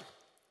advice.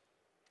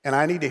 And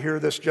I need to hear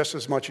this just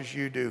as much as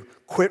you do.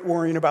 Quit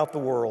worrying about the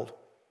world.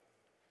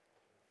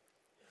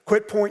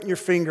 Quit pointing your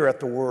finger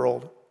at the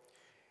world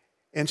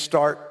and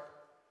start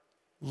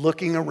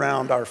looking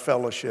around our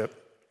fellowship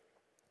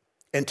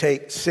and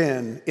take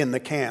sin in the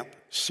camp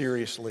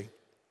seriously.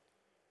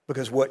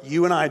 Because what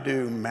you and I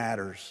do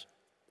matters.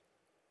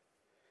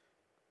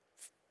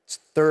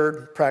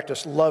 Third,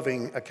 practice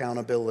loving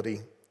accountability.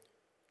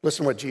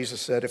 Listen to what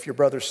Jesus said. If your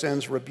brother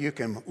sins, rebuke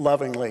him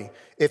lovingly.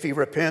 If he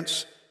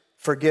repents,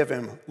 forgive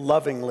him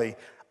lovingly.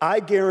 I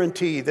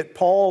guarantee that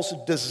Paul's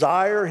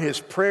desire, his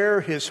prayer,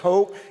 his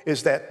hope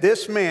is that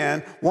this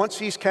man, once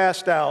he's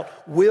cast out,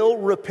 will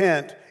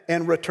repent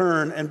and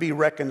return and be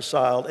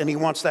reconciled. And he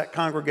wants that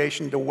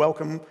congregation to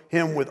welcome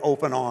him with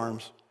open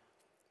arms.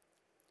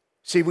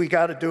 See, we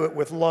got to do it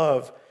with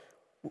love.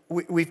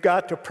 We've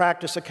got to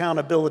practice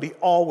accountability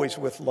always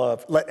with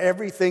love. Let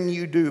everything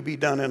you do be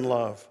done in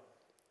love.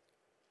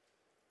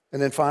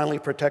 And then finally,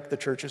 protect the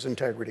church's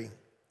integrity.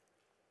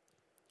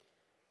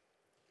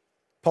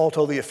 Paul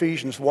told the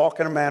Ephesians, walk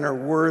in a manner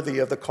worthy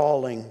of the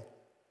calling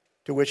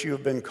to which you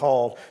have been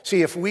called.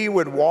 See, if we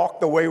would walk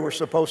the way we're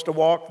supposed to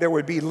walk, there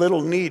would be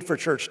little need for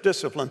church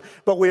discipline.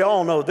 But we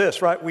all know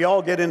this, right? We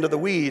all get into the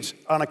weeds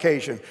on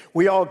occasion.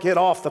 We all get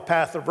off the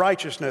path of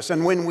righteousness.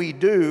 And when we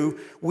do,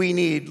 we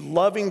need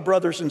loving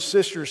brothers and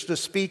sisters to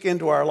speak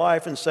into our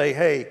life and say,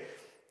 hey,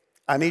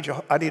 I need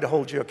to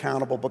hold you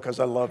accountable because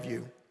I love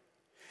you.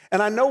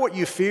 And I know what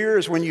you fear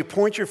is when you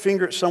point your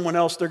finger at someone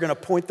else, they're going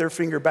to point their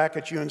finger back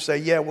at you and say,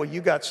 yeah, well,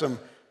 you got some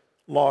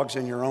logs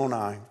in your own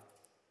eye.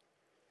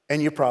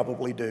 And you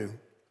probably do.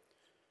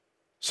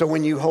 So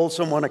when you hold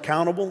someone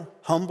accountable,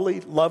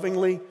 humbly,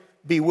 lovingly,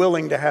 be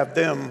willing to have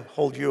them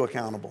hold you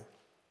accountable.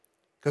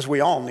 Because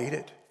we all need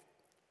it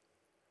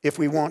if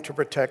we want to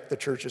protect the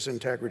church's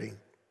integrity.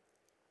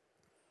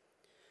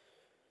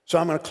 So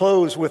I'm going to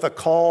close with a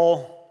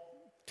call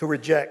to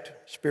reject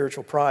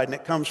spiritual pride, and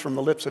it comes from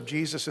the lips of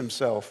Jesus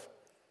himself.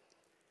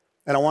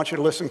 And I want you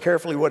to listen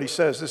carefully what he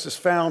says. This is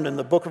found in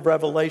the book of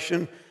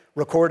Revelation,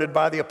 recorded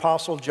by the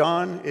Apostle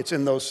John. It's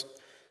in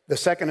the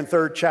second and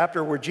third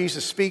chapter where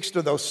Jesus speaks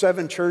to those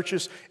 7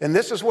 churches. And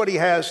this is what he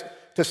has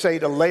to say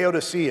to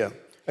Laodicea.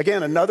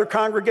 Again, another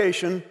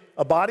congregation,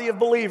 a body of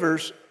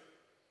believers.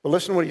 But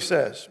listen to what he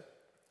says.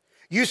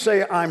 You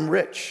say, I'm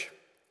rich.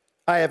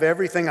 I have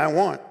everything I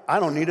want. I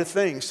don't need a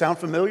thing. Sound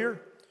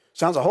familiar?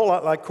 Sounds a whole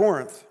lot like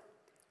Corinth.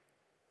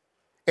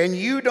 And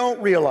you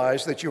don't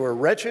realize that you are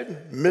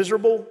wretched,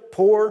 miserable,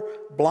 poor,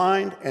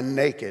 blind, and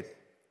naked.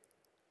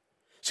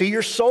 See,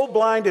 you're so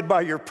blinded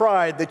by your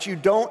pride that you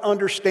don't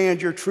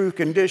understand your true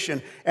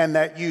condition and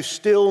that you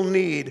still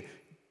need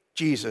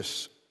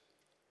Jesus.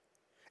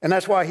 And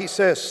that's why he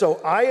says,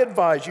 so I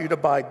advise you to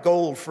buy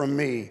gold from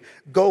me,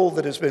 gold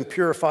that has been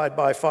purified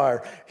by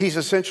fire. He's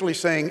essentially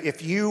saying,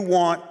 if you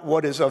want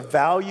what is of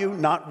value,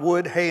 not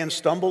wood, hay, and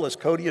stubble, as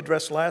Cody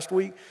addressed last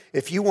week,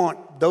 if you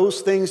want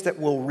those things that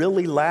will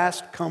really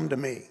last, come to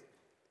me.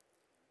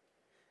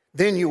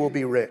 Then you will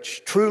be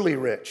rich, truly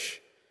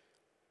rich.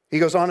 He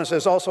goes on and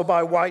says, also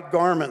buy white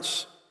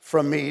garments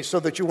from me so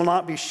that you will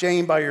not be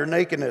shamed by your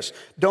nakedness.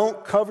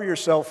 Don't cover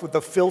yourself with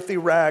the filthy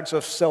rags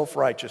of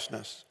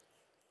self-righteousness.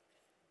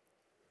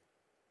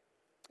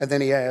 And then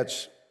he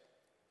adds,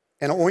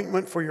 an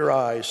ointment for your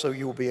eyes so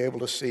you will be able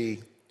to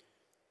see.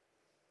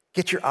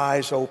 Get your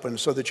eyes open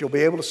so that you'll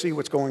be able to see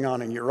what's going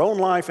on in your own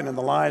life and in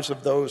the lives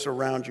of those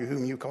around you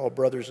whom you call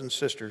brothers and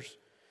sisters.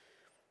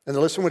 And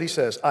listen what he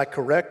says, I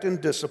correct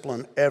and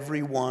discipline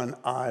everyone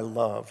I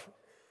love.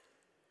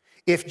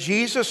 If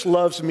Jesus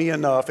loves me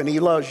enough and he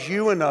loves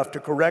you enough to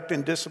correct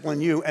and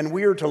discipline you, and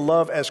we are to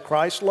love as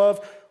Christ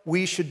loved,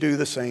 we should do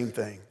the same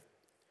thing.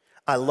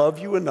 I love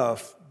you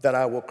enough that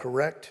I will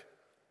correct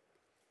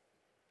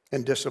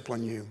and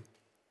discipline you.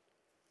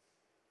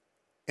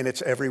 And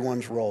it's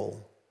everyone's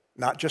role,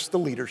 not just the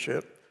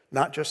leadership,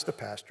 not just the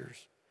pastors.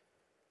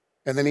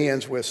 And then he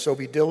ends with, so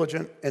be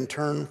diligent and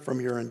turn from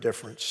your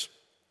indifference.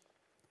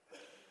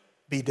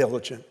 Be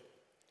diligent.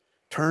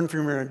 Turn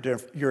from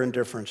your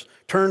indifference.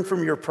 Turn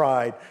from your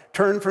pride.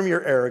 Turn from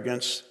your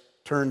arrogance.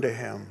 Turn to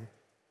him.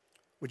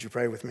 Would you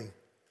pray with me?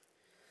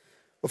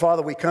 Well,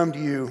 Father, we come to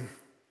you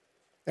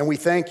and we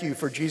thank you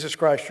for Jesus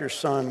Christ, your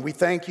Son. We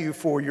thank you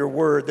for your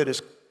word that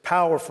is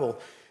powerful.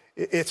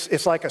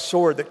 It's like a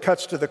sword that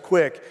cuts to the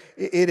quick.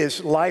 It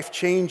is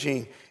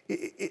life-changing.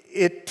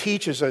 It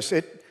teaches us.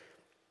 It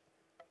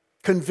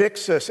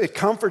convicts us. It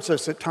comforts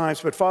us at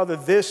times. But Father,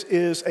 this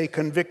is a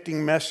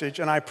convicting message,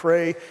 and I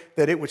pray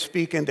that it would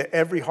speak into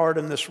every heart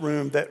in this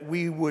room, that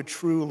we would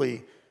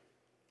truly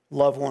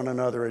love one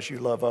another as you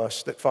love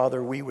us, that,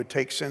 Father, we would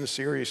take sin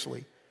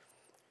seriously,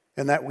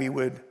 and that we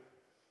would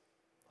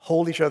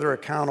hold each other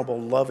accountable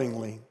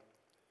lovingly,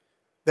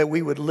 that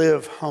we would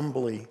live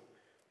humbly,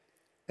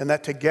 and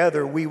that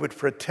together we would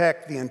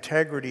protect the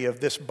integrity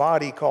of this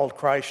body called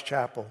Christ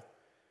Chapel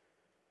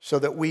so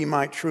that we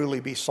might truly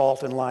be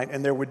salt and light,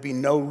 and there would be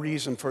no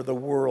reason for the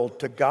world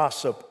to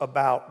gossip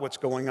about what's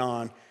going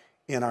on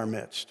in our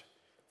midst.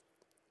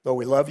 Lord,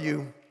 we love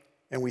you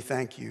and we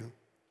thank you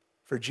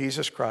for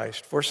Jesus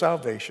Christ, for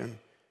salvation,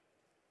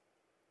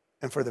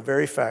 and for the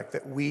very fact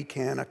that we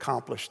can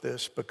accomplish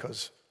this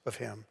because of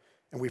him.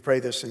 And we pray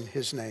this in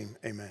his name,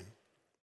 amen.